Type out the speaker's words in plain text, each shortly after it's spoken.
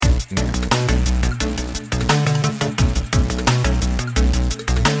Welcome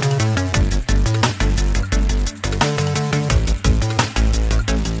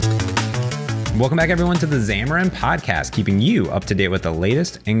back, everyone, to the Xamarin Podcast, keeping you up to date with the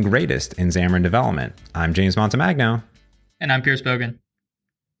latest and greatest in Xamarin development. I'm James Montemagno. And I'm Pierce Bogan.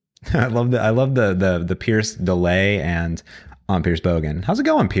 I love the Pierce delay and Pierce Bogan. How's it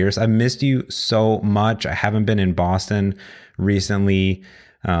going, Pierce? I've missed you so much. I haven't been in Boston recently.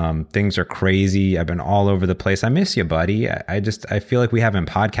 Things are crazy. I've been all over the place. I miss you, buddy. I feel like we haven't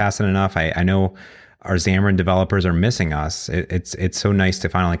podcasted enough. I know our Xamarin developers are missing us. It's so nice to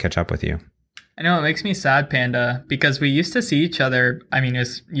finally catch up with you. I know, it makes me sad, Panda, because we used to see each other. I mean,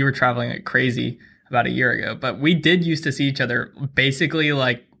 you were traveling like crazy about a year ago, but we did used to see each other basically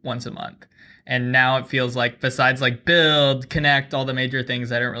like once a month. And now it feels like, besides like build, connect, all the major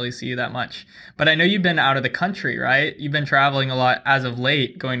things, I don't really see you that much. But I know you've been out of the country, right? You've been traveling a lot as of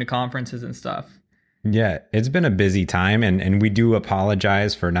late, going to conferences and stuff. Yeah, it's been a busy time, and we do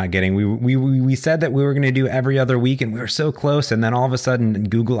apologize for not getting. We said that we were going to do every other week, and we were so close, and then all of a sudden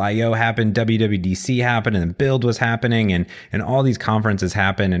Google I/O happened, WWDC happened, and Build was happening, and all these conferences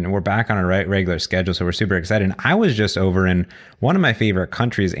happened, and we're back on a regular schedule, so we're super excited. And I was just over in one of my favorite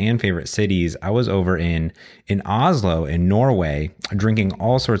countries and favorite cities. I was over in Oslo in Norway, drinking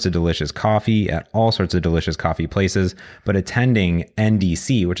all sorts of delicious coffee at all sorts of delicious coffee places, but attending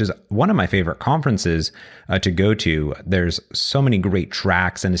NDC, which is one of my favorite conferences to go to. There's so many great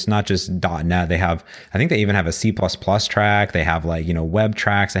tracks, and it's not just .NET. I think they even have a C++ track. They have web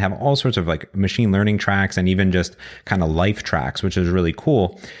tracks. They have all sorts of like machine learning tracks and even just kind of life tracks, which is really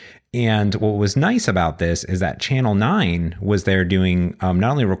cool. And what was nice about this is that Channel 9 was there doing not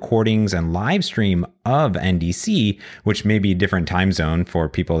only recordings and live stream of NDC, which may be a different time zone for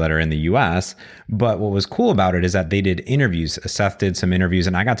people that are in the US. But what was cool about it is that they did interviews. Seth did some interviews,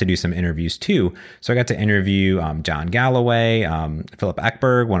 and I got to do some interviews too. So I got to interview John Galloway, Philip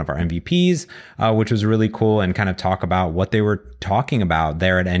Ekberg, one of our MVPs, which was really cool, and kind of talk about what they were talking about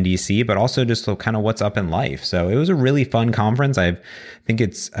there at NDC, but also just kind of what's up in life. So it was a really fun conference. I've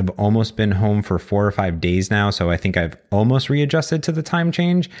almost been home for 4 or 5 days now, so I think I've almost readjusted to the time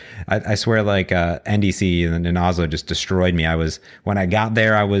change. I swear, like NDC in Oslo just destroyed me. When I got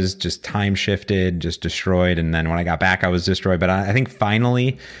there, I was just time shifted, just destroyed, and then when I got back, I was destroyed. But I think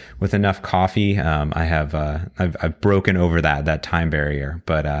finally, with enough coffee, I've broken over that time barrier.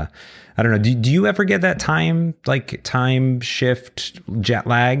 But I don't know. Do you ever get that time shift jet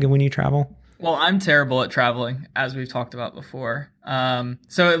lag when you travel? Well, I'm terrible at traveling, as we've talked about before.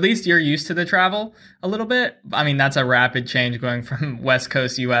 So at least you're used to the travel a little bit. I mean, that's a rapid change going from West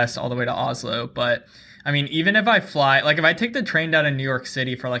Coast US all the way to Oslo. But I mean, even if I fly, like if I take the train down to New York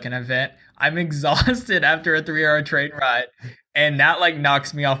City for like an event, I'm exhausted after a 3-hour train ride. And that like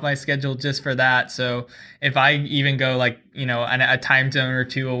knocks me off my schedule just for that. So if I even go like, a time zone or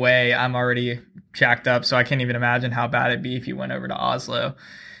two away, I'm already jacked up. So I can't even imagine how bad it'd be if you went over to Oslo.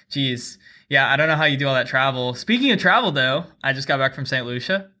 Jeez. Yeah, I don't know how you do all that travel. Speaking of travel, though, I just got back from St.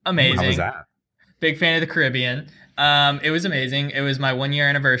 Lucia. Amazing. How was that? Big fan of the Caribbean. It was amazing. It was my 1-year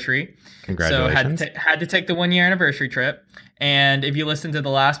anniversary. Congratulations. So had to take the 1-year anniversary trip. And if you listened to the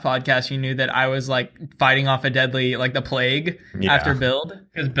last podcast, you knew that I was like fighting off a deadly, like the plague after Build.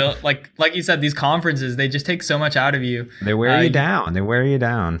 Because Build, like you said, these conferences, they just take so much out of you. They wear you down. They wear you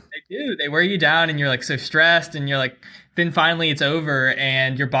down. They do. They wear you down, and you're like so stressed, and you're like, then finally it's over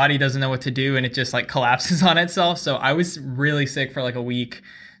and your body doesn't know what to do, and it just like collapses on itself. So I was really sick for like a week.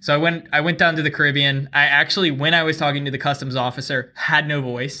 So I went down to the Caribbean. I actually, when I was talking to the customs officer, had no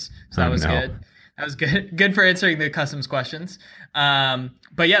voice. So that was good. That was good. Good for answering the customs questions.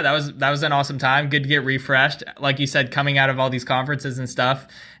 But yeah, that was an awesome time. Good to get refreshed. Like you said, coming out of all these conferences and stuff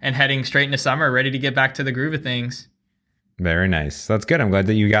and heading straight into summer, ready to get back to the groove of things. Very nice. That's good. I'm glad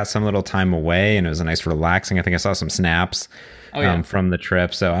that you got some little time away, and it was a nice relaxing. I think I saw some snaps from the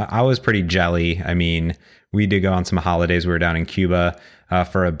trip. So I was pretty jelly. I mean, we did go on some holidays. We were down in Cuba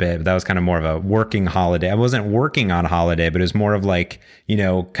for a bit, but that was kind of more of a working holiday. I wasn't working on holiday, but it was more of like,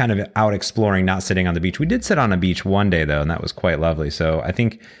 kind of out exploring, not sitting on the beach. We did sit on a beach one day though, and that was quite lovely. So I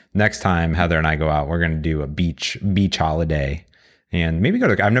think next time Heather and I go out, we're going to do a beach holiday, and maybe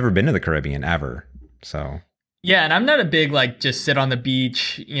I've never been to the Caribbean ever. So yeah, and I'm not a big like just sit on the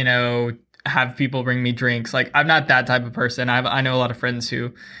beach, have people bring me drinks. Like I'm not that type of person. I know a lot of friends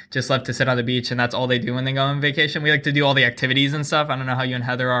who just love to sit on the beach and that's all they do when they go on vacation. We like to do all the activities and stuff. I don't know how you and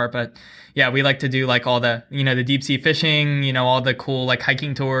Heather are, but yeah, we like to do like all the, the deep sea fishing, all the cool like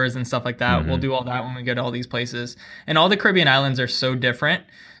hiking tours and stuff like that. Mm-hmm. We'll do all that when we go to all these places. And all the Caribbean islands are so different.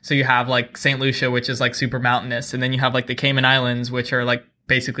 So you have like St. Lucia, which is like super mountainous. And then you have like the Cayman Islands, which are like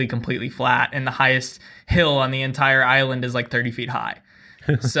basically completely flat, and the highest hill on the entire island is like 30 feet high.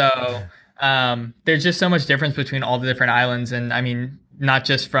 So there's just so much difference between all the different islands. And I mean, not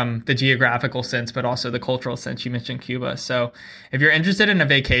just from the geographical sense, but also the cultural sense. You mentioned Cuba. So if you're interested in a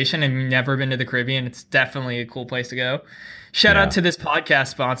vacation and you've never been to the Caribbean, it's definitely a cool place to go. Shout out to this podcast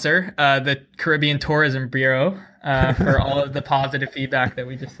sponsor, the Caribbean Tourism Bureau, for all of the positive feedback that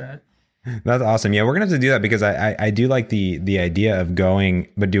we just said. That's awesome. Yeah, we're gonna have to do that because I do like the idea of going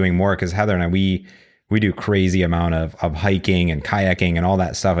but doing more, because Heather and I, we do crazy amount of hiking and kayaking and all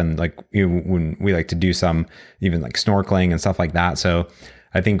that stuff, and like when we like to do some even like snorkeling and stuff like that. So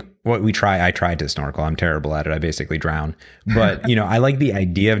I think I tried to snorkel. I'm terrible at it. I basically drown. But I like the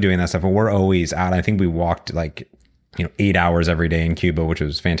idea of doing that stuff. And we're always out. I think we walked like 8 hours every day in Cuba, which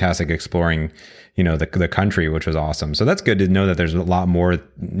was fantastic, exploring the country, which was awesome. So that's good to know that there's a lot more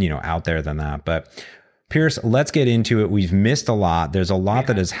out there than that. But Pierce, let's get into it. We've missed a lot. There's a lot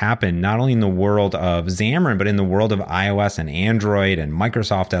that has happened, not only in the world of Xamarin, but in the world of iOS and Android and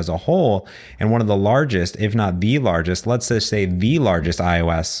Microsoft as a whole. And one of the largest, if not the largest, let's just say the largest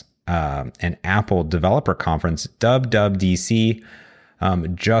iOS and Apple developer conference, WWDC,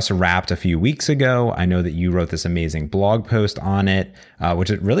 just wrapped a few weeks ago. I know that you wrote this amazing blog post on it, which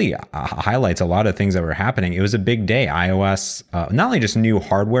it really highlights a lot of things that were happening. It was a big day. iOS, not only just new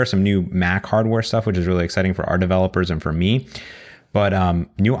hardware, some new Mac hardware stuff, which is really exciting for our developers and for me, but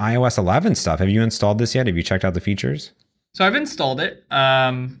new iOS 11 stuff. Have you installed this yet? Have you checked out the features? So I've installed it.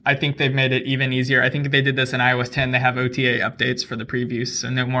 I think they've made it even easier. I think they did this in iOS 10. They have OTA updates for the previews, so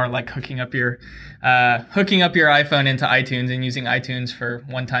no more like hooking up your iPhone into iTunes and using iTunes for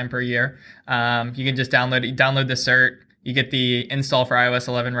one time per year. You can just download the cert. You get the install for iOS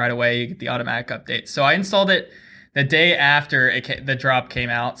 11 right away. You get the automatic updates. So I installed it the day after the drop came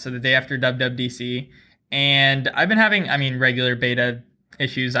out, so the day after WWDC. And I've been having, regular beta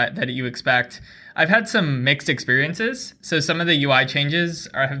issues that you expect. I've had some mixed experiences. So some of the UI changes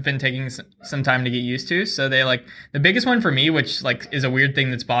have been taking some time to get used to. So the biggest one for me, which is a weird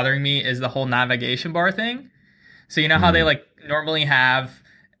thing that's bothering me, is the whole navigation bar thing. So how they normally have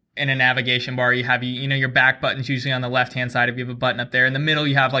in a navigation bar, you have your back button's usually on the left hand side if you have a button up there. In the middle,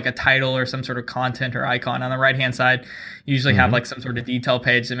 you have like a title or some sort of content or icon. On the right hand side, you usually have like some sort of detail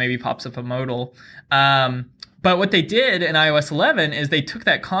page that maybe pops up a modal. But what they did in iOS 11 is they took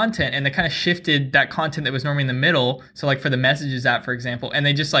that content and they kind of shifted that content that was normally in the middle. So like for the Messages app, for example, and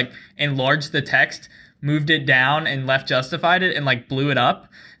they just enlarged the text, moved it down and left justified it and blew it up.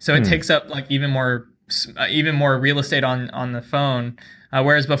 So it takes up even more real estate on the phone.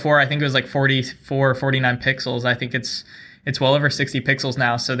 Whereas before, I think it was 44, 49 pixels. I think it's well over 60 pixels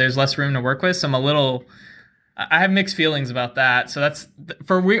now. So there's less room to work with. So I have mixed feelings about that. So that's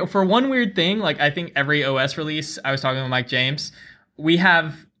for one weird thing. I think every OS release, I was talking with Mike James, we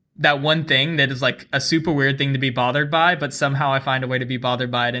have that one thing that is a super weird thing to be bothered by, but somehow I find a way to be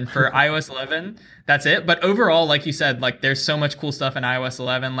bothered by it. And for iOS 11, that's it. But overall, like you said, there's so much cool stuff in iOS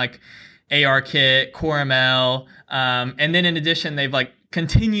 11, ARKit, CoreML. And then in addition, they've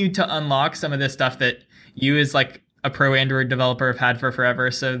continued to unlock some of this stuff that you as a pro Android developer have had for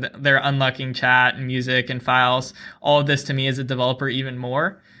forever. So they're unlocking chat and music and files. All of this to me as a developer even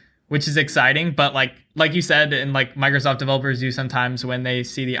more, which is exciting. But like you said, and Microsoft developers do sometimes when they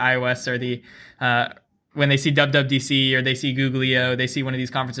see the iOS or the when they see WWDC or they see Google I/O, they see one of these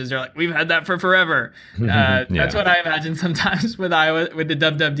conferences, they're like, we've had that for forever. That's what I imagine sometimes with the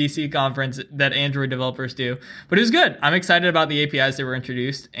WWDC conference that Android developers do. But it was good. I'm excited about the APIs that were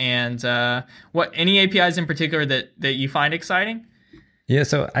introduced. And any APIs in particular that you find exciting? Yeah,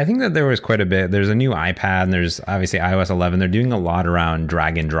 so I think that there was quite a bit. There's a new iPad and there's obviously iOS 11. They're doing a lot around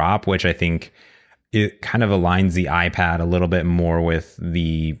drag and drop, which I think it kind of aligns the iPad a little bit more with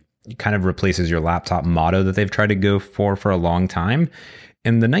kind of replaces your laptop motto that they've tried to go for a long time.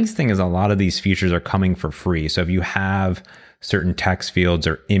 And the nice thing is a lot of these features are coming for free. So if you have certain text fields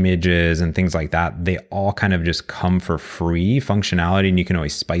or images and things like that, they all kind of just come for free functionality and you can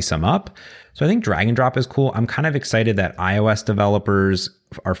always spice them up. So I think drag and drop is cool. I'm kind of excited that iOS developers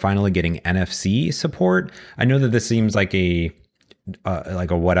are finally getting NFC support. I know that this seems like a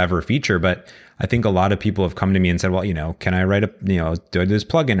whatever feature, but I think a lot of people have come to me and said, well, can I write do I do this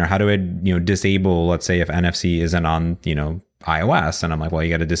plugin or how do I, disable, let's say if NFC isn't on, iOS? And I'm like, well, you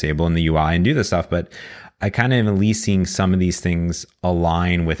got to disable in the UI and do this stuff. But I kind of am at least seeing some of these things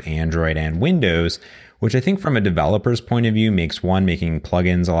align with Android and Windows, which I think from a developer's point of view makes making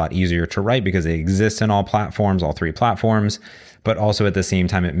plugins a lot easier to write because they exist in all platforms, all three platforms, but also at the same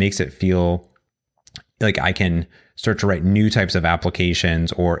time, it makes it feel like I can start to write new types of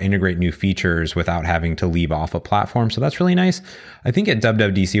applications or integrate new features without having to leave off a platform. So that's really nice. I think at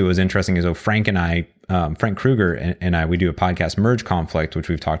WWDC, what was interesting is Frank and I, Frank Kruger and I, we do a podcast, Merge Conflict, which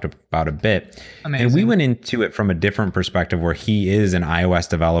we've talked about a bit. Amazing. And we went into it from a different perspective where he is an iOS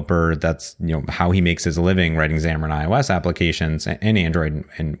developer. That's, how he makes his living writing Xamarin iOS applications and Android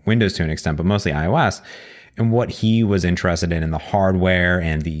and Windows to an extent, but mostly iOS. And what he was interested in the hardware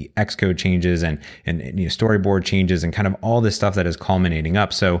and the Xcode changes and storyboard changes and kind of all this stuff that is culminating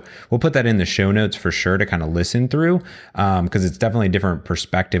up. So we'll put that in the show notes for sure to kind of listen through, because it's definitely a different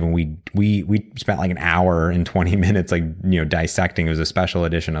perspective. And we spent like an hour and 20 minutes dissecting. It was a special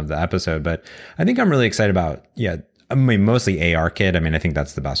edition of the episode, but I think I'm really excited about mostly ARKit. I think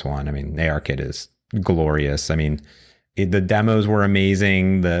that's the best one. ARKit is glorious. The demos were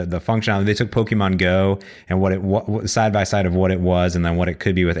amazing. The functionality, they took Pokemon Go and what side by side of what it was, and then what it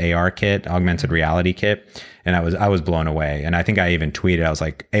could be with ARKit, augmented reality kit. And I was blown away. And I think I even tweeted, I was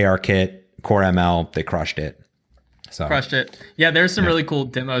like, ARKit, Core ML, they crushed it. So crushed it. Yeah, there's some really cool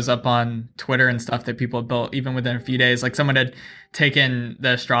demos up on Twitter and stuff that people built even within a few days. Like someone had taken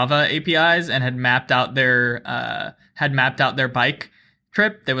the Strava APIs and had mapped out their bike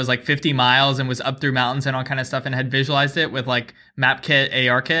trip that was like 50 miles and was up through mountains and all kind of stuff, and had visualized it with like MapKit,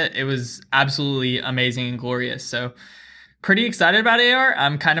 ARKit. It was absolutely amazing and glorious. So pretty excited about AR.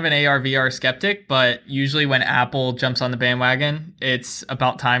 I'm kind of an AR VR skeptic, but usually when Apple jumps on the bandwagon, it's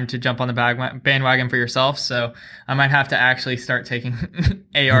about time to jump on the bandwagon for yourself. So I might have to actually start taking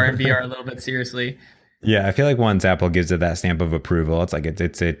AR and VR a little bit seriously. Yeah, I feel like once Apple gives it that stamp of approval, it's like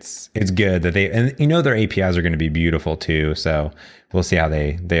it's good that their APIs are going to be beautiful too. So we'll see how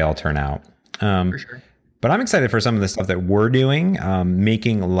they all turn out. For sure. But I'm excited for some of the stuff that we're doing,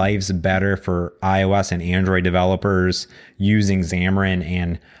 making lives better for iOS and Android developers using Xamarin.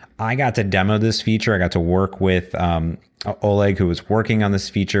 And I got to demo this feature. I got to work with Oleg, who was working on this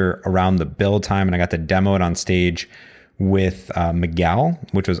feature around the build time, and I got to demo it on stage with Miguel,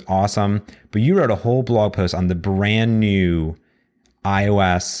 which was awesome. But you wrote a whole blog post on the brand new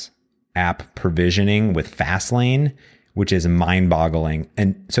iOS app provisioning with Fastlane, which is mind-boggling.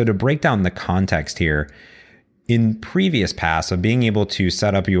 And so to break down the context here, in previous paths of being able to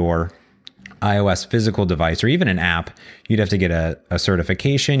set up your iOS physical device or even an app, you'd have to get a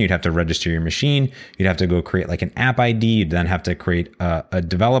certification, you'd have to register your machine, you'd have to go create like an app ID, you'd then have to create a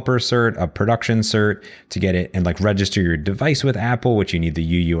developer cert, a production cert to get it and like register your device with Apple, which you need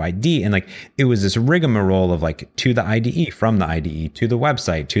the UUID. And like it was this rigmarole of like to the IDE, from the IDE, to the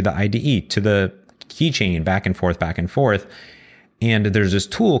website, to the IDE, to the keychain, back and forth, back and forth. And there's this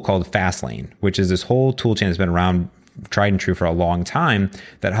tool called Fastlane, which is this whole tool chain that's been around, tried and true for a long time,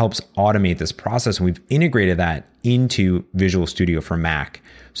 that helps automate this process. And we've integrated that into Visual Studio for Mac.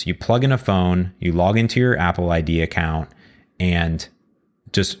 So you plug in a phone, you log into your Apple ID account, and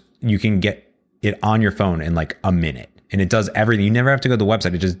just you can get it on your phone in like a minute. And it does everything. You never have to go to the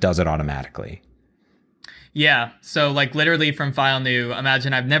website. It just does it automatically. Yeah. So like literally from file new,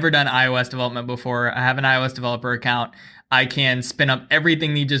 imagine I've never done iOS development before. I have an iOS developer account. I can spin up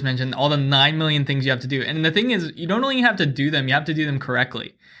everything you just mentioned, all the 9 million things you have to do. And the thing is, you don't only have to do them, you have to do them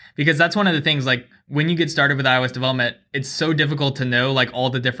correctly. Because that's one of the things, like when you get started with iOS development, it's so difficult to know like all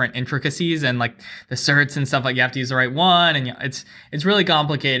the different intricacies and like the certs and stuff. Like you have to use the right one, and it's really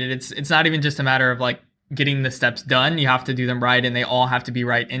complicated. It's not even just a matter of like getting the steps done. You have to do them right, and they all have to be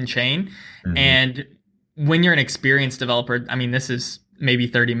right in chain. Mm-hmm. And when you're an experienced developer, this is maybe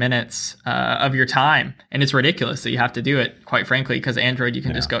 30 minutes of your time, and it's ridiculous that you have to do it, quite frankly, because Android, you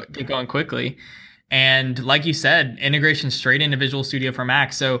can just get going quickly. And like you said, integration straight into Visual Studio for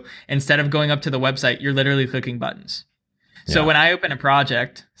Mac. So instead of going up to the website, you're literally clicking buttons. So when I open a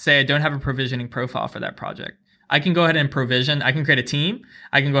project, say I don't have a provisioning profile for that project, I can go ahead and provision. I can create a team.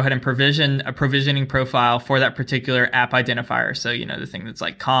 I can go ahead and provision a provisioning profile for that particular app identifier. So, the thing that's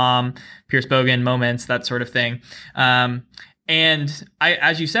like Calm, Pierce Bogan, Moments, that sort of thing. And I,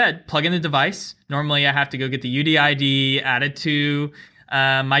 as you said, plug in the device. Normally I have to go get the UDID, add it to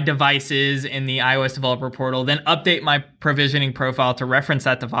my devices in the iOS developer portal, then update my provisioning profile to reference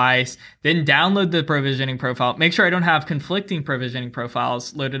that device, then download the provisioning profile, make sure I don't have conflicting provisioning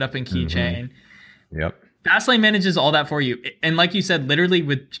profiles loaded up in Keychain. Mm-hmm. Yep. Fastlane manages all that for you. And like you said, literally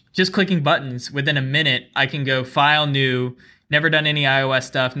with just clicking buttons, within a minute, I can go file new, never done any iOS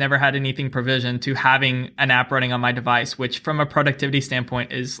stuff, never had anything provisioned, to having an app running on my device, which from a productivity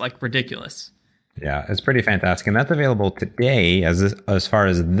standpoint is like ridiculous. Yeah, it's pretty fantastic. And that's available today as far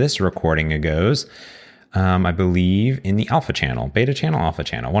as this recording goes, I believe in the alpha channel, beta channel, alpha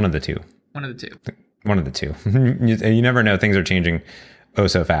channel, one of the two. One of the two. You never know. Things are changing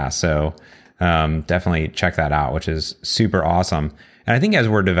so fast. So Definitely check that out, which is super awesome. And I think as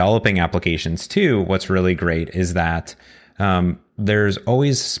we're developing applications too, what's really great is that there's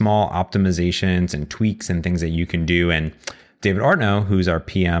always small optimizations and tweaks and things that you can do. And David Artno, who's our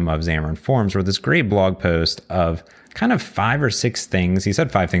PM of Xamarin.Forms, wrote this great blog post of kind of 5 or 6 things. He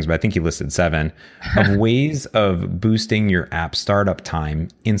said 5 things, but I think he listed 7 of ways of boosting your app startup time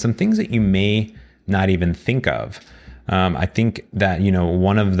in some things that you may not even think of. I think that,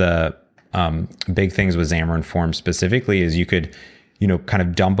 one of the big things with Xamarin.Forms specifically is you could, kind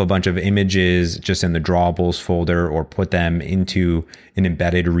of dump a bunch of images just in the drawables folder or put them into an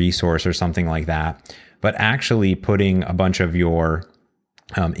embedded resource or something like that. But actually putting a bunch of your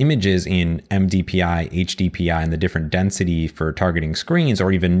images in MDPI, HDPI, and the different density for targeting screens,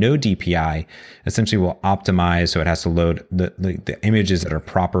 or even no DPI, essentially will optimize so it has to load the images that are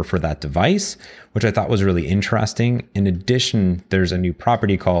proper for that device, which I thought was really interesting. In addition, there's a new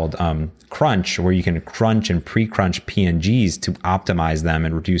property called crunch, where you can crunch and pre-crunch PNGs to optimize them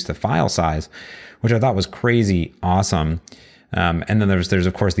and reduce the file size, which I thought was crazy awesome. And then there's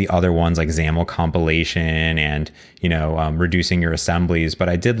of course the other ones like XAML compilation and, reducing your assemblies. But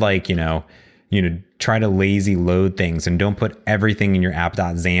I did like, try to lazy load things and don't put everything in your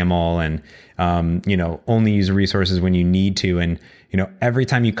app.xaml and, only use resources when you need to. And, every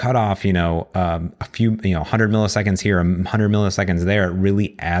time you cut off, a few, 100 milliseconds here, 100 milliseconds there, it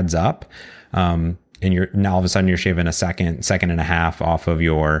really adds up. And now all of a sudden you're shaving a second and a half off of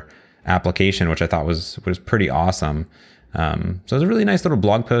your application, which I thought was pretty awesome. So it's a really nice little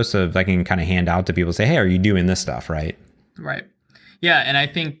blog post of I can kind of hand out to people, say, hey, are you doing this stuff, right? Right. Yeah. And I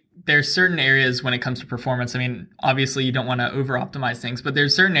think there's certain areas when it comes to performance. I mean, obviously you don't want to over optimize things, but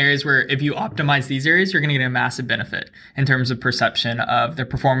there's certain areas where if you optimize these areas, you're going to get a massive benefit in terms of perception of the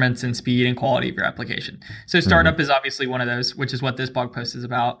performance and speed and quality of your application. So startup is obviously one of those, which is what this blog post is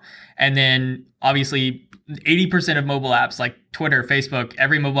about. And then obviously 80% of mobile apps like Twitter, Facebook,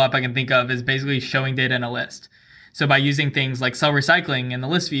 every mobile app I can think of is basically showing data in a list. So by using things like cell recycling and the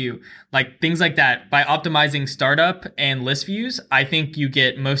list view, like things like that, by optimizing startup and list views, I think you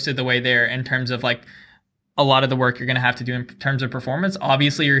get most of the way there in terms of like a lot of the work you're going to have to do in terms of performance.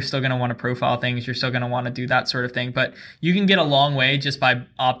 Obviously, you're still going to want to profile things. You're still going to want to do that sort of thing. But you can get a long way just by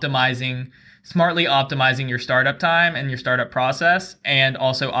smartly optimizing your startup time and your startup process, and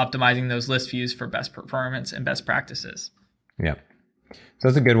also optimizing those list views for best performance and best practices. Yeah. So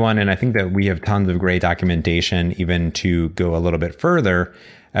that's a good one. And I think that we have tons of great documentation, even to go a little bit further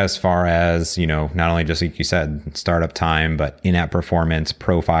as far as, not only just like you said, startup time, but in-app performance,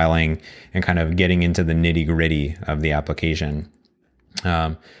 profiling, and kind of getting into the nitty-gritty of the application.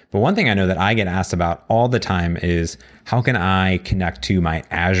 But one thing I know that I get asked about all the time is how can I connect to my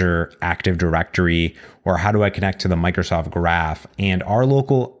Azure Active Directory, or how do I connect to the Microsoft Graph? And our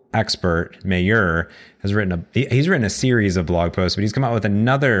local expert, Mayur, he's written a series of blog posts, but he's come out with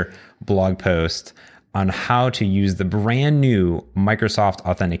another blog post on how to use the brand new Microsoft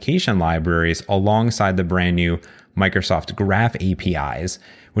authentication libraries alongside the brand new Microsoft Graph APIs,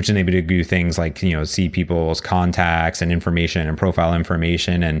 which enable you to do things like, see people's contacts and information and profile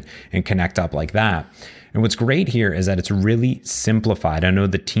information and connect up like that. And what's great here is that it's really simplified. I know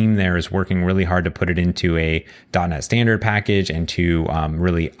the team there is working really hard to put it into a .NET Standard package and to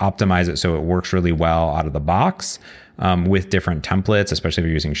really optimize it so it works really well out of the box with different templates, especially if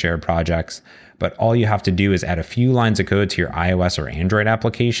you're using shared projects. But all you have to do is add a few lines of code to your iOS or Android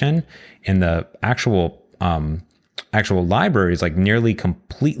application, and the actual library is like nearly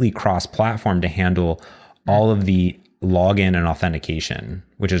completely cross-platform to handle all of the login and authentication,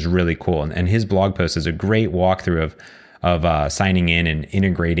 which is really cool. And his blog post is a great walkthrough of signing in and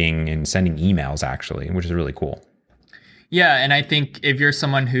integrating and sending emails, actually, which is really cool. Yeah, and I think if you're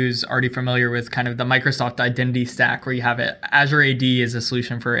someone who's already familiar with kind of the Microsoft identity stack, where you have it, Azure AD is a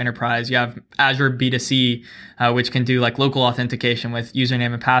solution for enterprise. You have Azure B2C, which can do like local authentication with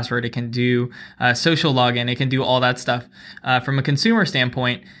username and password. It can do social login. It can do all that stuff. From a consumer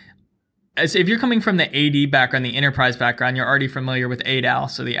standpoint, as if you're coming from the AD background, the enterprise background, you're already familiar with ADAL,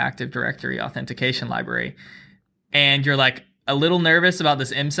 so the Active Directory Authentication Library, and you're like a little nervous about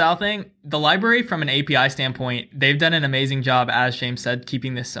this MSAL thing. The library, from an API standpoint, they've done an amazing job, as James said,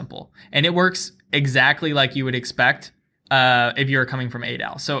 keeping this simple. And it works exactly like you would expect if you're coming from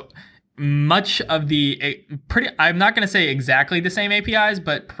ADAL. So much of I'm not going to say exactly the same APIs,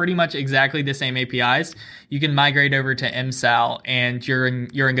 but pretty much exactly the same APIs. You can migrate over to MSAL and you're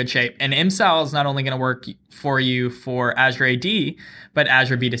in good shape. And MSAL is not only going to work for you for Azure AD, but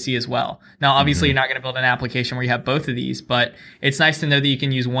Azure B2C as well. Now, obviously, you're not going to build an application where you have both of these, but it's nice to know that you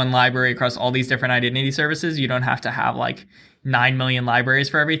can use one library across all these different identity services. You don't have to have like 9 million libraries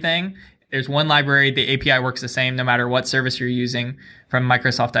for everything. There's one library. The API works the same no matter what service you're using from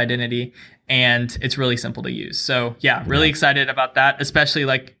Microsoft Identity, and it's really simple to use. So yeah, really excited about that, especially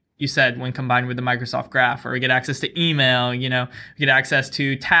like you said, when combined with the Microsoft Graph, where we get access to email, we get access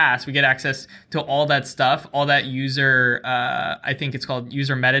to tasks, we get access to all that stuff, all that user, I think it's called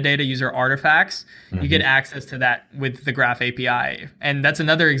user metadata, user artifacts. You get access to that with the Graph API. And that's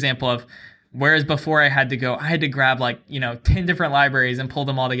another example of, whereas before I had to grab 10 different libraries and pull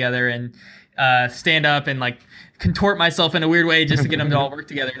them all together and stand up and like contort myself in a weird way just to get them to all work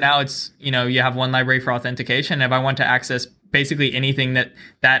together. Now it's, you have one library for authentication. If I want to access basically anything that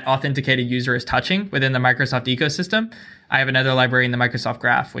authenticated user is touching within the Microsoft ecosystem, I have another library in the Microsoft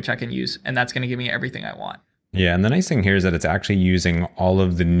Graph, which I can use, and that's going to give me everything I want. Yeah, and the nice thing here is that it's actually using all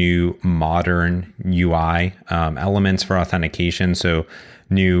of the new modern UI elements for authentication. So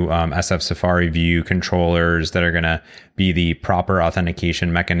new SF Safari view controllers that are going to be the proper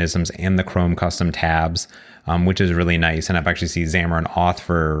authentication mechanisms and the Chrome custom tabs, which is really nice. And I've actually seen Xamarin Auth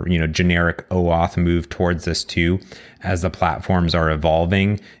for generic OAuth move towards this too, as the platforms are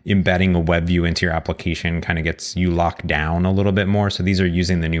evolving. Embedding a web view into your application kind of gets you locked down a little bit more. So these are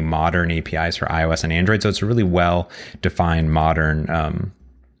using the new modern APIs for iOS and Android. So it's a really well defined modern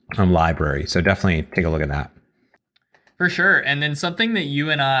library. So definitely take a look at that. For sure. And then something that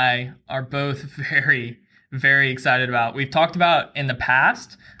you and I are both very, very excited about, we've talked about in the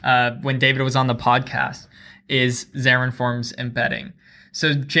past when David was on the podcast, is Xamarin.Forms embedding.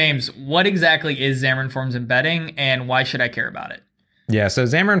 So James, what exactly is Xamarin.Forms embedding and why should I care about it? Yeah, so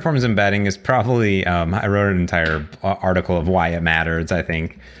Xamarin.Forms embedding is probably, I wrote an entire article of why it matters, I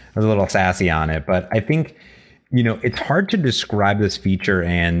think. I was a little sassy on it, but I think, it's hard to describe this feature,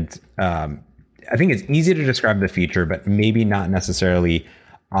 and I think it's easy to describe the feature, but maybe not necessarily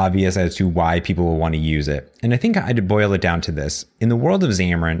obvious as to why people will want to use it. And I think I'd boil it down to this. In the world of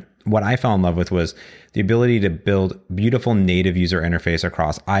Xamarin, what I fell in love with was the ability to build beautiful native user interface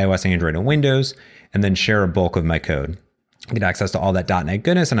across iOS, Android, and Windows, and then share a bulk of my code. Get access to all that .NET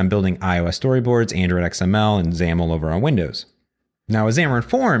goodness, and I'm building iOS storyboards, Android XML, and XAML over on Windows. Now with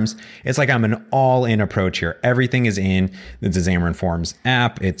Xamarin.Forms, it's like I'm an all-in approach here. Everything is in. It's a Xamarin.Forms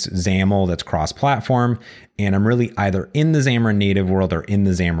app. It's XAML that's cross-platform. And I'm really either in the Xamarin native world or in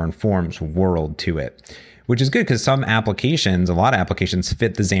the Xamarin.Forms world to it, which is good because some applications, a lot of applications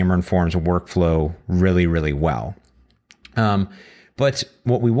fit the Xamarin.Forms workflow really, really well. But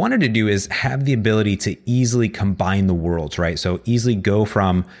what we wanted to do is have the ability to easily combine the worlds, right? So easily go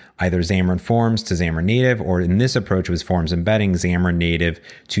from either Xamarin.Forms to Xamarin Native, or in this approach was Forms embedding Xamarin Native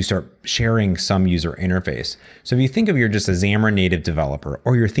to start sharing some user interface. So if you think of you're just a Xamarin Native developer,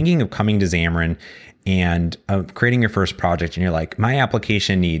 or you're thinking of coming to Xamarin and creating your first project, and you're like, my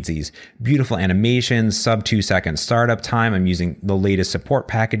application needs these beautiful animations, sub 2 second startup time. I'm using the latest support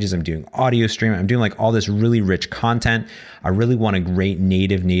packages. I'm doing audio streaming. I'm doing like all this really rich content. I really want a great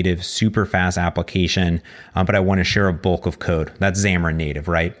native, super fast application, but I want to share a bulk of code. That's Xamarin Native,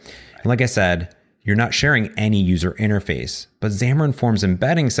 right? And like I said, you're not sharing any user interface, but Xamarin.Forms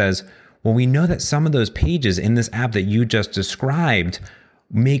embedding says, well, we know that some of those pages in this app that you just described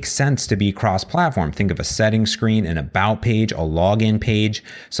makes sense to be cross-platform. Think of a settings screen, an about page, a login page,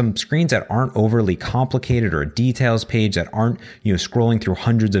 some screens that aren't overly complicated, or a details page that aren't, scrolling through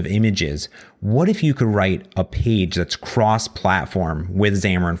hundreds of images. What if you could write a page that's cross-platform with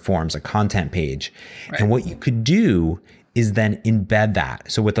Xamarin.Forms, a content page? Right. And what you could do is then embed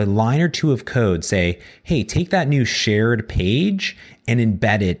that. So with a line or two of code, say, hey, take that new shared page and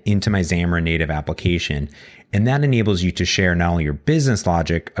embed it into my Xamarin Native application. And that enables you to share not only your business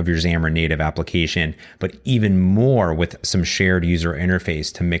logic of your Xamarin Native application, but even more with some shared user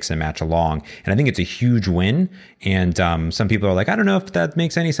interface to mix and match along. And I think it's a huge win. And some people are like, I don't know if that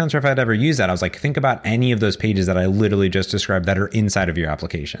makes any sense or if I'd ever use that. I was like, think about any of those pages that I literally just described that are inside of your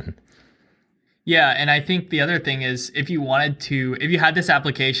application. Yeah, and I think the other thing is if you had this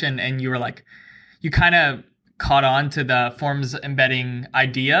application and you were like, you kind of caught on to the forms embedding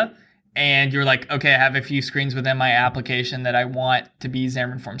idea, and you're like, okay, I have a few screens within my application that I want to be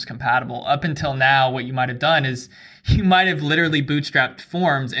Xamarin.Forms compatible. Up until now, what you might have done is you might have literally bootstrapped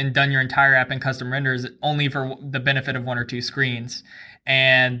Forms and done your entire app in custom renders only for the benefit of one or two screens.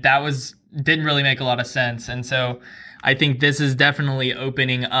 And that didn't really make a lot of sense. And so I think this is definitely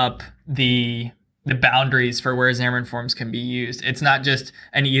opening up the boundaries for where Xamarin.Forms can be used. It's not just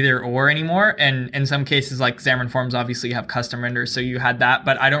an either or anymore. And in some cases, like Xamarin.Forms, obviously you have custom renders, so you had that.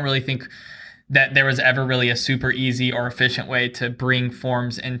 But I don't really think that there was ever really a super easy or efficient way to bring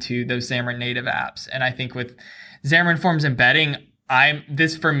forms into those Xamarin native apps. And I think with Xamarin.Forms embedding,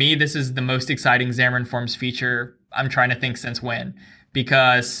 this is the most exciting Xamarin.Forms feature I'm trying to think since when.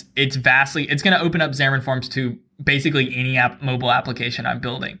 because it's going to open up Xamarin.Forms to basically any mobile application I'm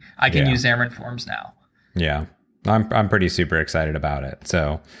building. I can use Xamarin.Forms now. Yeah, I'm pretty super excited about it.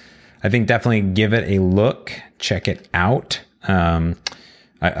 So I think definitely give it a look, check it out.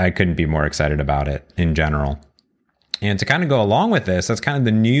 I couldn't be more excited about it in general. And to kind of go along with this, that's kind of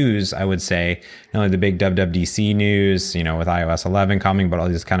the news, I would say, not only the big WWDC news, with iOS 11 coming, but all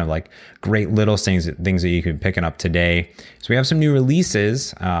these kind of like great little things that you could be picking up today. So we have some new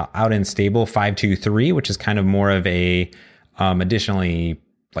releases out in stable 5.2.3, which is kind of more of a additionally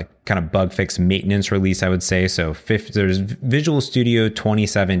like kind of bug fix maintenance release, I would say. So there's Visual Studio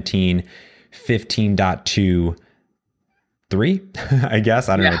 2017 15.2 3, I guess.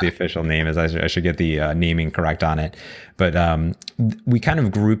 I don't know what the official name is. I should get the naming correct on it. But we kind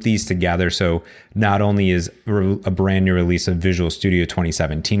of group these together. So not only is a brand new release of Visual Studio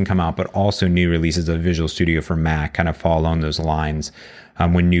 2017 come out, but also new releases of Visual Studio for Mac kind of fall along those lines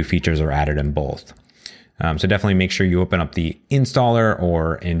when new features are added in both. So definitely make sure you open up the installer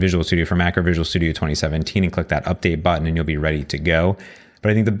or in Visual Studio for Mac or Visual Studio 2017 and click that update button and you'll be ready to go. But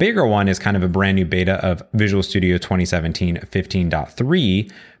I think the bigger one is kind of a brand new beta of Visual Studio 2017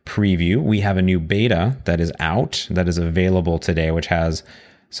 15.3 preview. We have a new beta that is out, that is available today, which has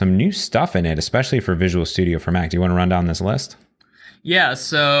some new stuff in it, especially for Visual Studio for Mac. Do you want to run down this list? Yeah,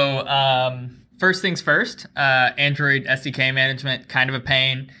 so first things first, Android SDK management, kind of a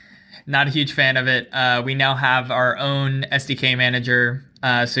pain. Not a huge fan of it. We now have our own SDK manager,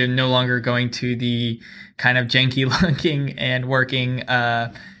 so no longer going to the kind of janky looking and working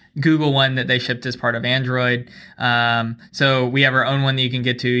Google one that they shipped as part of Android. So we have our own one that you can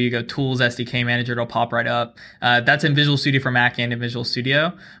get to. You go Tools, SDK Manager, it'll pop right up. That's in Visual Studio for Mac and in Visual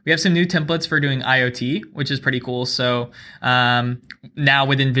Studio. We have some new templates for doing IoT, which is pretty cool. So now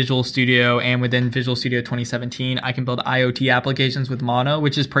within Visual Studio and within Visual Studio 2017, I can build IoT applications with Mono,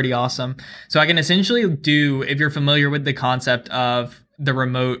 which is pretty awesome. So I can essentially do, if you're familiar with the concept of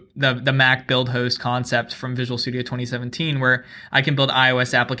the Mac build host concept from Visual Studio 2017, where I can build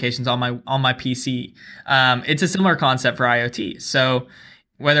iOS applications on my PC. It's a similar concept for IoT. So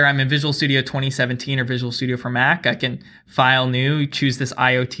whether I'm in Visual Studio 2017 or Visual Studio for Mac, I can file new, choose this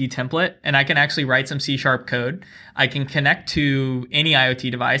IoT template, and I can actually write some C# code. I can connect to any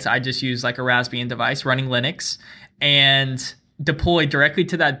IoT device. I just use like a Raspbian device running Linux and deploy directly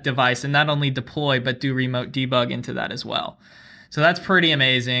to that device, and not only deploy, but do remote debug into that as well. So that's pretty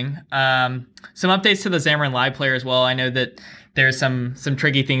amazing. Some updates to the Xamarin Live Player as well. I know that there's some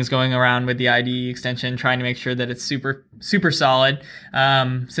tricky things going around with the IDE extension, trying to make sure that it's super solid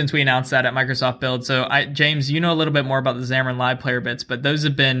since we announced that at Microsoft Build. So James, you know a little bit more about the Xamarin Live Player bits, but those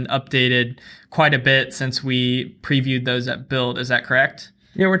have been updated quite a bit since we previewed those at Build. Is that correct?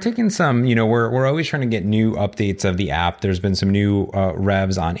 Yeah, we're taking some, we're always trying to get new updates of the app. There's been some new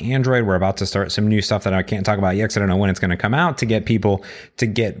revs on Android. We're about to start some new stuff that I can't talk about yet because I don't know when it's going to come out to get people to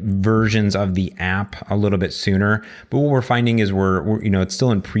get versions of the app a little bit sooner. But what we're finding is we're it's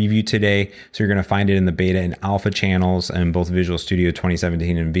still in preview today. So you're going to find it in the beta and alpha channels in both Visual Studio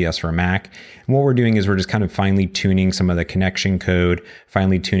 2017 and VS for Mac. And what we're doing is we're just kind of finely tuning some of the connection code,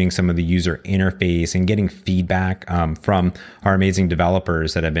 finely tuning some of the user interface and getting feedback from our amazing developers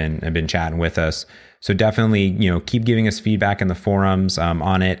that have been chatting with us. So definitely, keep giving us feedback in the forums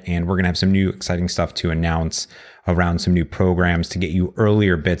on it. And we're going to have some new exciting stuff to announce around some new programs to get you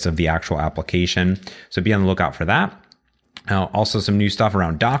earlier bits of the actual application. So be on the lookout for that. Also some new stuff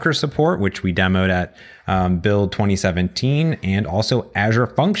around Docker support, which we demoed at Build 2017, and also Azure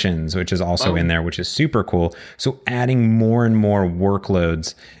Functions, which is also in there, which is super cool. So adding more and more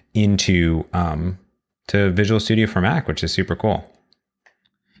workloads into to Visual Studio for Mac, which is super cool.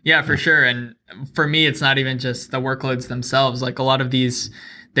 Yeah, for sure. And for me, it's not even just the workloads themselves. Like a lot of these,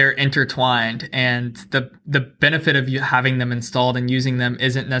 they're intertwined, and the benefit of you having them installed and using them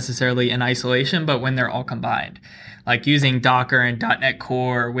isn't necessarily in isolation, but when they're all combined. Like using Docker and .NET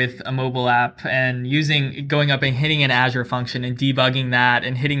Core with a mobile app and going up and hitting an Azure function and debugging that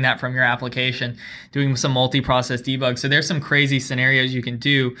and hitting that from your application, doing some multi-process debug. So there's some crazy scenarios you can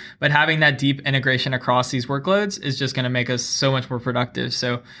do, but having that deep integration across these workloads is just going to make us so much more productive.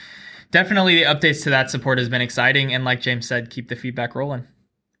 So definitely the updates to that support has been exciting. And like James said, keep the feedback rolling.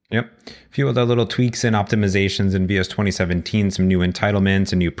 Yep. A few other little tweaks and optimizations in VS 2017, some new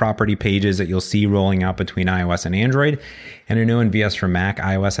entitlements and new property pages that you'll see rolling out between iOS and Android. And I know in VS for Mac,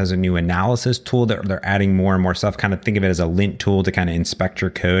 iOS has a new analysis tool that they're adding more and more stuff. Kind of think of it as a lint tool to kind of inspect your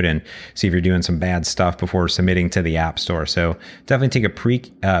code and see if you're doing some bad stuff before submitting to the App Store. So definitely take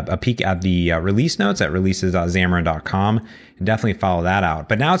a peek at the release notes at releases.xamarin.com and definitely follow that out.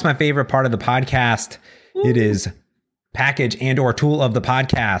 But now it's my favorite part of the podcast. It is package and or tool of the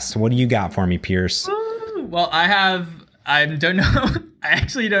podcast. What do you got for me, Pierce? Well, I don't know. I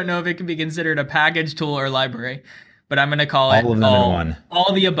actually don't know if it can be considered a package, tool, or library, but I'm going to call it all of them in one.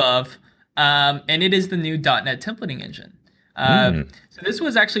 All the above. And it is the new .NET templating engine. So this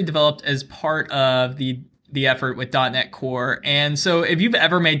was actually developed as part of the effort with .NET Core. And so if you've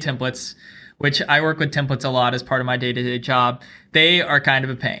ever made templates, which I work with templates a lot as part of my day-to-day job, they are kind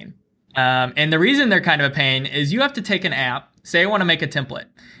of a pain. And the reason they're kind of a pain is you have to take an app, say I want to make a template,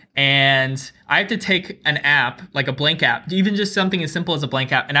 and I have to take an app, like a blank app, even just something as simple as a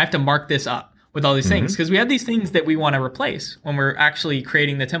blank app, and I have to mark this up with all these things, because we have these things that we want to replace when we're actually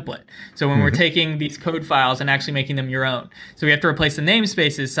creating the template. So when we're taking these code files and actually making them your own. So we have to replace the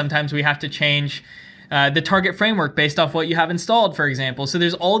namespaces. Sometimes we have to change the target framework based off what you have installed, for example. So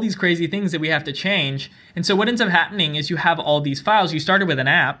there's all these crazy things that we have to change. And so what ends up happening is you have all these files. You started with an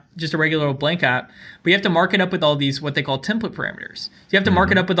app, just a regular old blank app, but you have to mark it up with all these, what they call template parameters. So you have to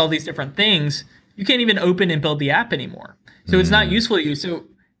mark it up with all these different things. You can't even open and build the app anymore. So it's not useful to you. So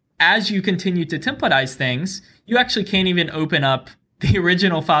as you continue to templatize things, you actually can't even open up the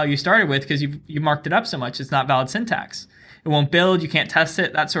original file you started with because you marked it up so much. It's not valid syntax. It won't build. You can't test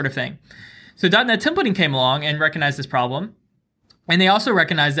it, that sort of thing. So .NET templating came along and recognized this problem. And they also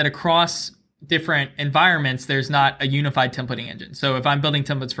recognized that across different environments, there's not a unified templating engine. So if I'm building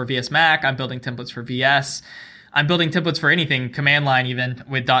templates for VS Mac, I'm building templates for VS, I'm building templates for anything, command line even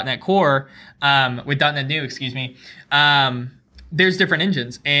with .NET Core, with .NET New, there's different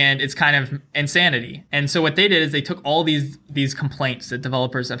engines, and it's kind of insanity. And so what they did is they took all these complaints that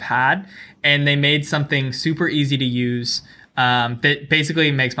developers have had, and they made something super easy to use that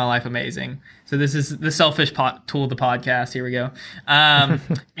basically makes my life amazing. So this is the selfish tool of the podcast. Here we go.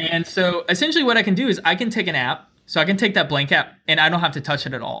 And so essentially what I can do is I can take an app. So I can take that blank app and I don't have to touch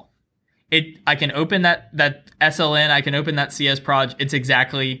it at all. I can open that SLN. I can open that CS project. It's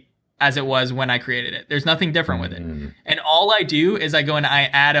exactly as it was when I created it. There's nothing different with it. And all I do is I go and I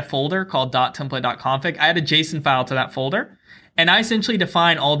add a folder called .template.config. I add a JSON file to that folder, and I essentially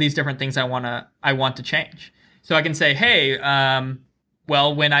define all these different things I want to change. So I can say, hey,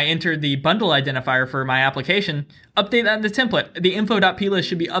 well, when I enter the bundle identifier for my application, update that in the template. The info.plist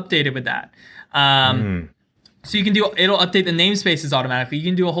should be updated with that. So you can it'll update the namespaces automatically. You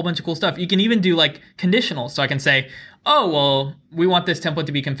can do a whole bunch of cool stuff. You can even do like conditionals. So I can say, oh, well, we want this template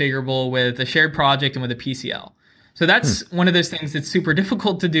to be configurable with a shared project and with a PCL. So that's one of those things that's super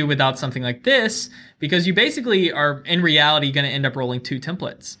difficult to do without something like this, because you basically are in reality going to end up rolling two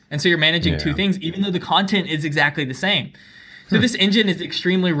templates. And so you're managing two things, even though the content is exactly the same. So this engine is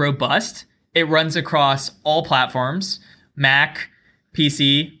extremely robust. It runs across all platforms, Mac,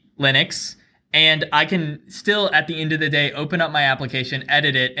 PC, Linux, and I can still, at the end of the day, open up my application,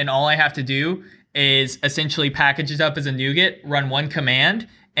 edit it, and all I have to do is essentially package it up as a NuGet, run one command,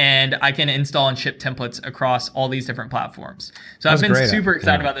 and I can install and ship templates across all these different platforms. So I've been super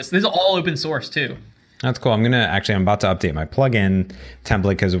excited about this. This is all open source too. That's cool. I'm about to update my plugin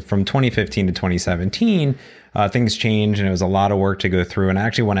template because from 2015 to 2017, things changed and it was a lot of work to go through. And I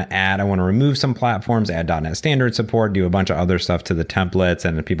actually want to remove some platforms, add .NET Standard support, do a bunch of other stuff to the templates,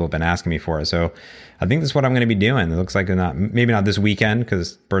 and people have been asking me for it. So I think that's what I'm going to be doing. It looks like maybe not this weekend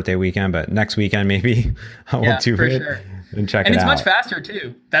because birthday weekend, but next weekend maybe I'll do it. Sure. And check it out. And it's much faster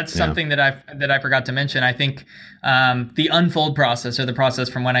too. That's something that I forgot to mention. I think the unfold process, or the process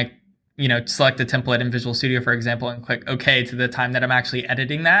from when I select a template in Visual Studio, for example, and click OK to the time that I'm actually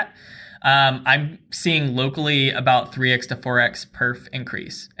editing that, I'm seeing locally about 3x to 4x perf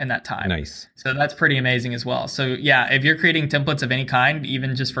increase in that time. Nice. So that's pretty amazing as well. So yeah, if you're creating templates of any kind,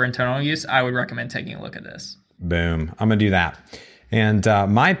 even just for internal use, I would recommend taking a look at this. Boom. I'm going to do that. And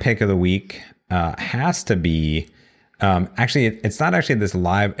my pick of the week has to be, actually, it's not actually this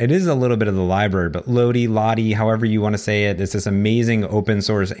live. It is a little bit of the library, but Lottie, however you want to say it. It's this amazing open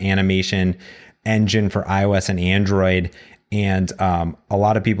source animation engine for iOS and Android. And a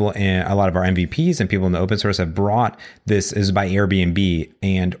lot of people, and a lot of our MVPs and people in the open source have brought this. Is by Airbnb.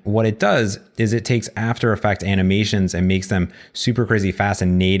 And what it does is it takes After Effects animations and makes them super crazy fast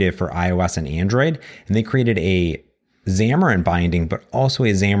and native for iOS and Android. And they created a Xamarin binding, but also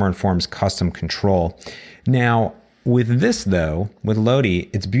a Xamarin.Forms custom control. Now, with this though, with Lodi,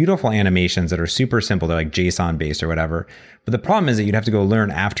 it's beautiful animations that are super simple. They're like JSON based or whatever. But the problem is that you'd have to go learn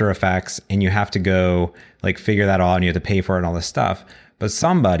After Effects and you have to go like figure that all out and you have to pay for it and all this stuff. But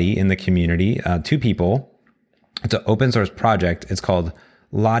somebody in the community, two people, it's an open source project. It's called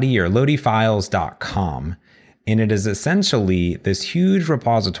Lodi or lodifiles.com. And it is essentially this huge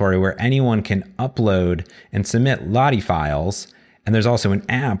repository where anyone can upload and submit Lodi files. And there's also an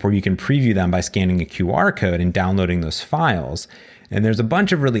app where you can preview them by scanning a QR code and downloading those files. And there's a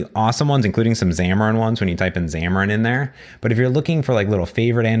bunch of really awesome ones, including some Xamarin ones when you type in Xamarin in there. But if you're looking for like little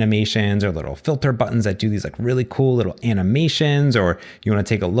favorite animations or little filter buttons that do these like really cool little animations, or you want to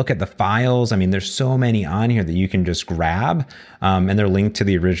take a look at the files, I mean, there's so many on here that you can just grab, and they're linked to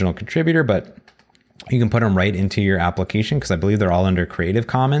the original contributor, but you can put them right into your application because I believe they're all under Creative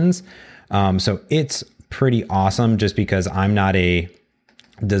Commons. So it's pretty awesome just because I'm not a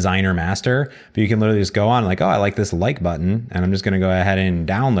designer master, but you can literally just go on like, oh, I like this like button, and I'm just going to go ahead and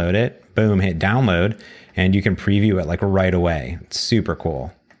download it. Boom, hit download, and you can preview it like right away. It's super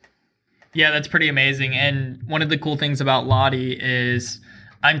cool. Yeah, that's pretty amazing. And one of the cool things about Lottie is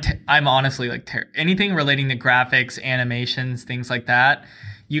I'm honestly like anything relating to graphics, animations, things like that.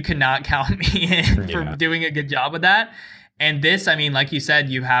 You cannot count me in for doing a good job with that. And this, I mean, like you said,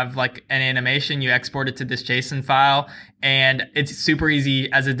 you have like an animation, you export it to this JSON file, and it's super easy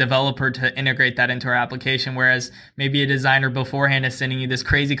as a developer to integrate that into our application. Whereas maybe a designer beforehand is sending you this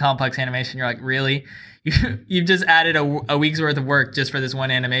crazy complex animation. You're like, really? You've just added a week's worth of work just for this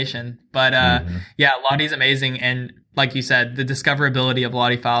one animation. But yeah, Lottie's amazing. And like you said, the discoverability of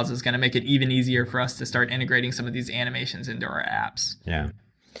Lottie files is going to make it even easier for us to start integrating some of these animations into our apps. Yeah.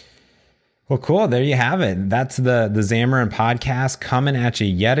 Well, cool. There you have it. That's the Xamarin podcast coming at you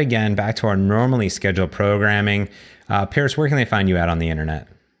yet again, back to our normally scheduled programming. Pierce, where can they find you at on the internet?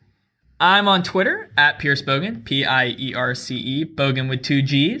 I'm on Twitter at Pierce Bogan, Pierce, Bogan with 2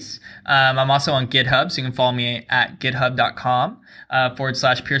 G's. I'm also on GitHub, so you can follow me at github.com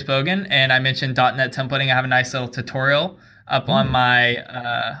 /Pierce Bogan. And I mentioned .NET templating. I have a nice little tutorial up on my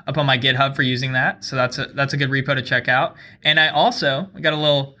GitHub for using that. So that's a good repo to check out. And I got a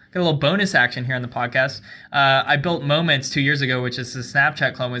little bonus action here on the podcast. I built Moments 2 years ago, which is the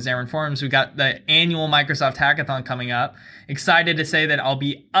Snapchat clone with Xamarin.Forms. We got the annual Microsoft Hackathon coming up. Excited to say that I'll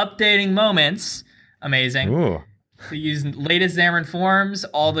be updating Moments. Amazing. Ooh. So use latest Xamarin.Forms,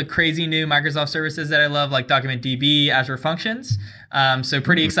 all the crazy new Microsoft services that I love, like DocumentDB, Azure Functions. So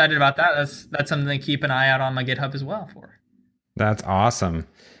pretty excited about that. That's something to keep an eye out on my GitHub as well for. That's awesome.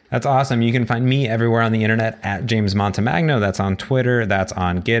 That's awesome. You can find me everywhere on the internet at James Montemagno. That's on Twitter. That's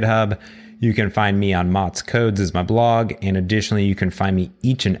on GitHub. You can find me on Mott's Codes is my blog. And additionally, you can find me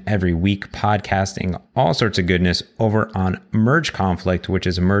each and every week podcasting all sorts of goodness over on Merge Conflict, which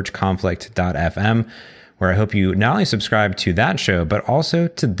is mergeconflict.fm, where I hope you not only subscribe to that show, but also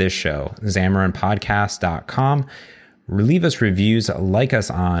to this show, xamarinpodcast.com. Leave us reviews, like us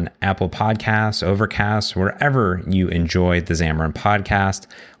on Apple Podcasts, Overcast, wherever you enjoy the Xamarin podcast.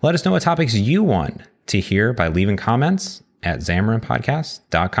 Let us know what topics you want to hear by leaving comments at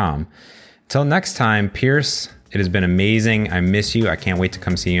xamarinpodcast.com. Until next time, Pierce, it has been amazing. I miss you. I can't wait to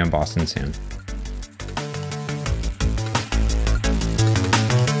come see you in Boston soon.